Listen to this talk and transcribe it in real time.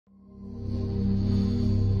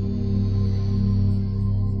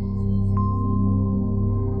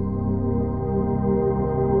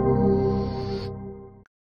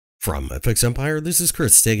From FXEmpire, this is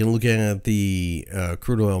Chris taking a look at the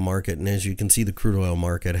crude oil market, and as you can see, the crude oil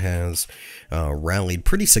market has rallied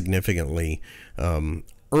pretty significantly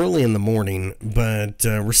early in the morning, but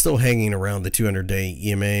we're still hanging around the 200-day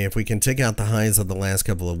EMA. If we can take out the highs of the last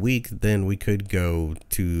couple of weeks, then we could go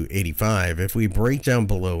to 85. If we break down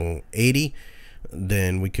below 80,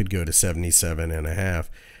 then we could go to 77.5.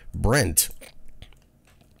 Brent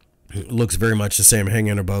looks very much the same,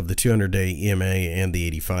 hanging above the 200-day EMA and the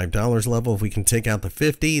 $85 level. If we can take out the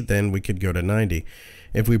 50, then we could go to 90.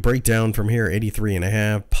 If we break down from here,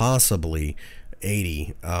 83.5, possibly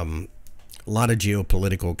 80. A lot of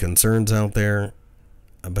geopolitical concerns out there,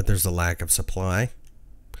 but there's a lack of supply.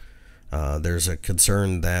 There's a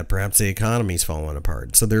concern that perhaps the economy's falling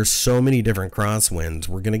apart. So there's so many different crosswinds.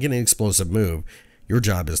 We're going to get an explosive move. Your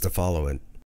job is to follow it.